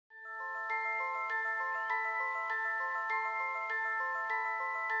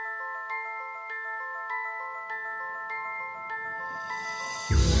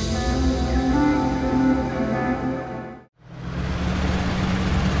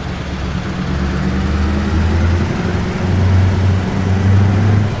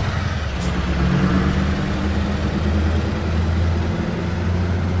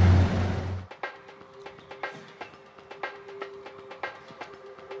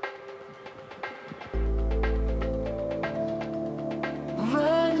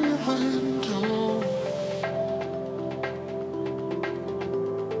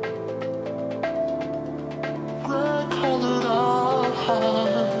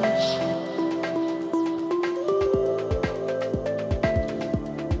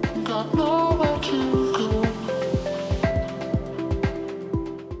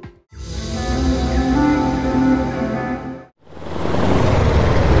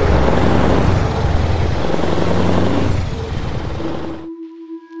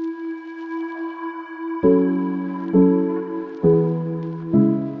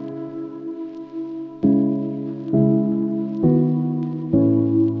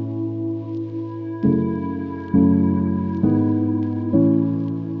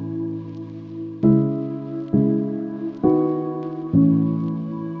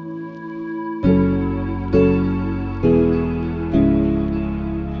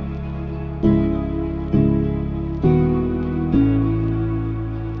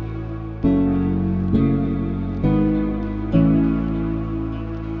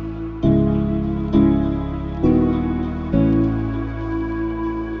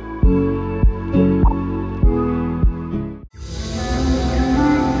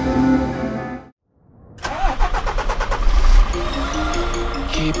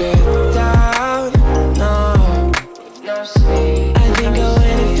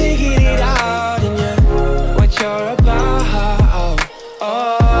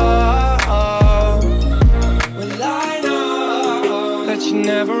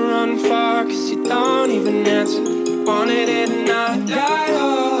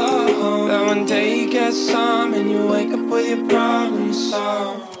get some, and you wake up with your problems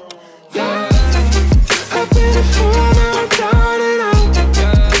solved. Yeah, I've been a fool, now I'm down and out.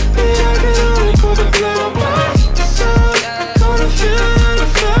 Yeah, I can only go to blame myself. Gonna feel and I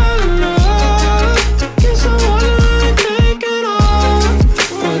fell in love. Guess I wanna take it all.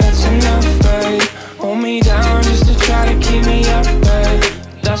 Well, that's enough, babe. Hold me down just to try to keep me up, babe.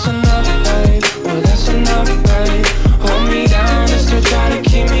 That's enough, babe. Well, that's enough, babe. Hold me down just to try to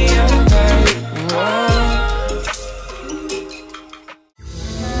keep me up, babe. Whoa.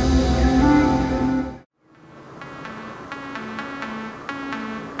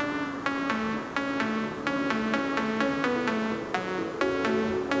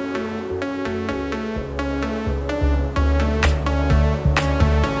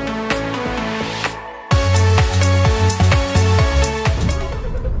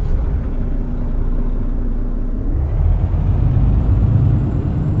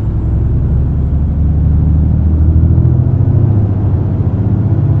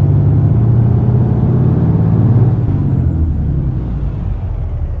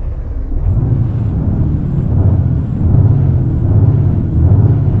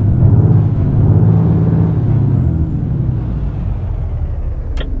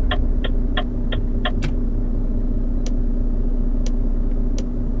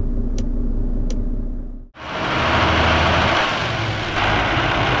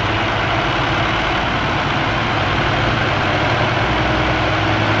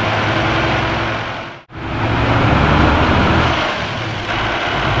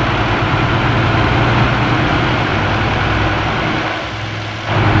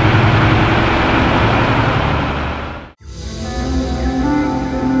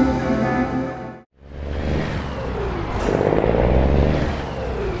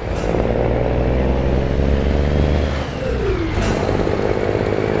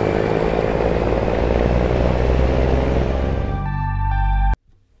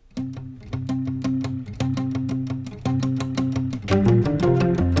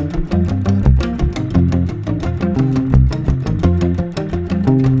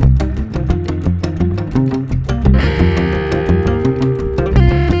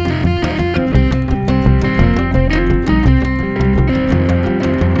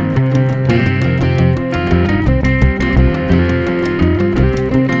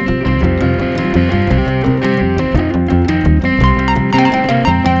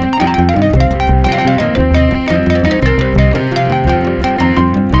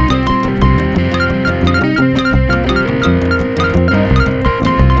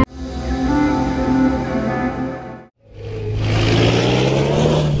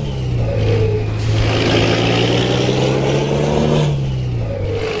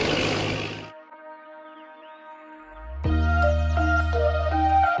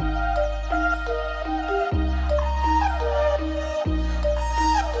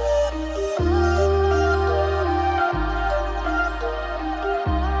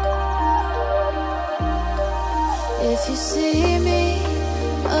 If you see me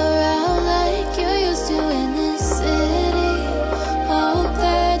around like you used to in this city, hope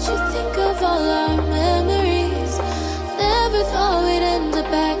that you think of all our memories. Never thought we'd end up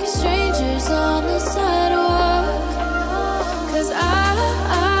back as strangers on the sidewalk. 'Cause I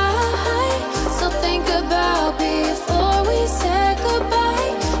still think about before we said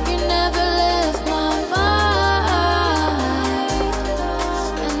goodbye. You never left my mind,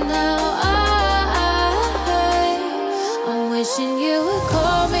 and now I'm wishing you would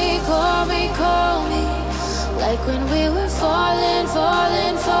call me, call me, call me, like when we were falling,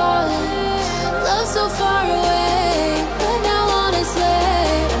 falling, falling. Love so far away, but now honestly,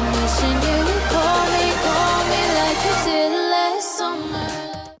 I'm wishing you would call me like you did last summer.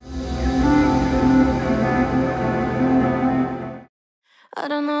 I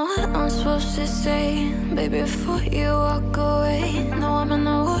don't know what I'm supposed to say, baby, before you walk away. No, I'm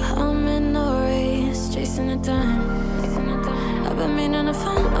in no race, chasing the time. I've been meaning to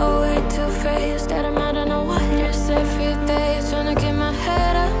find a way to face that I'm out on what just every day, trying to get my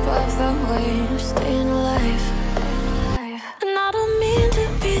head up off the waves, staying alive. And I don't mean to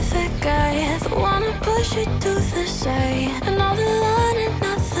be the guy that wanna push you to the side, and all the line and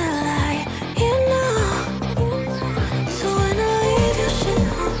not the lie, you know. So when I leave your shit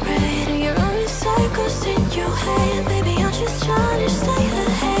on red and your only cycles in your head, baby, I'm just trying to stay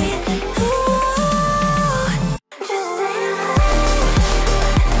ahead. You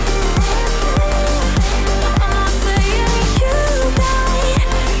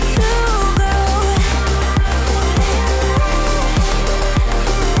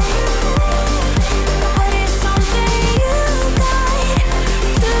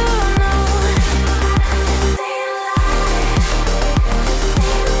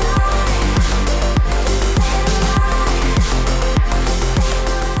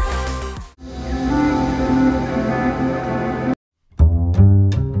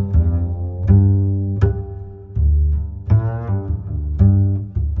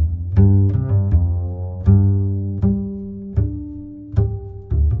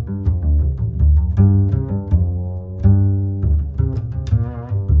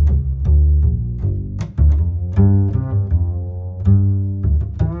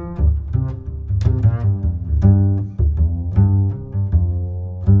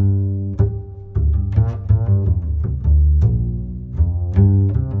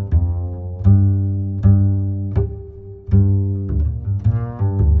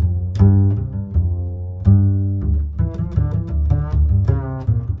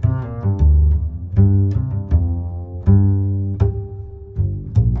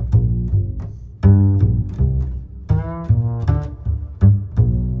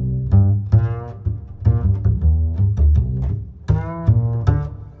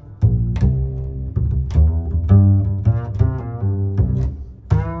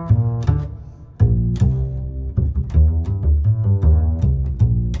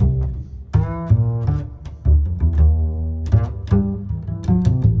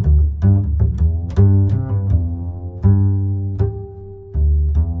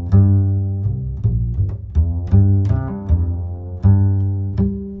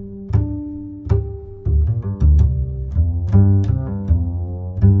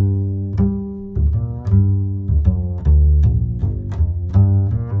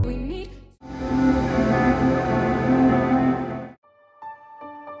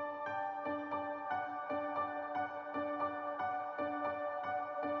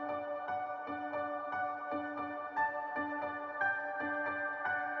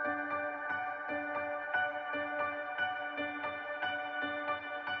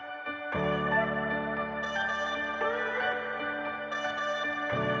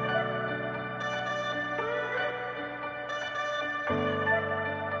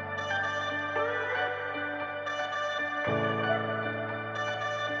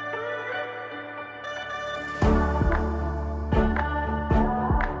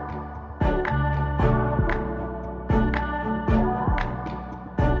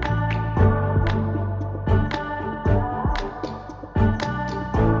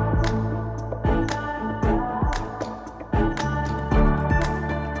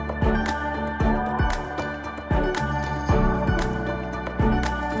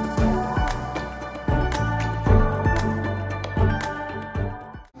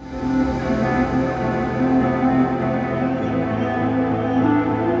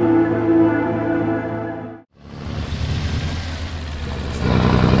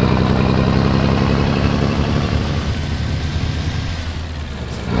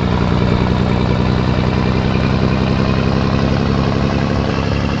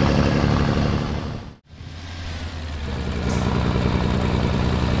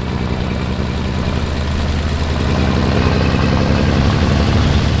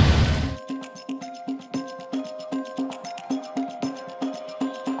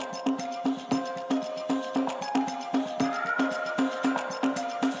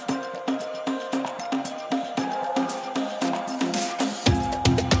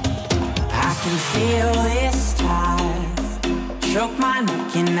stroke my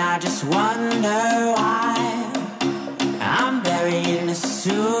neck and I just wonder why I'm buried in a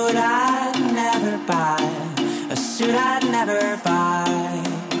suit I'd never buy.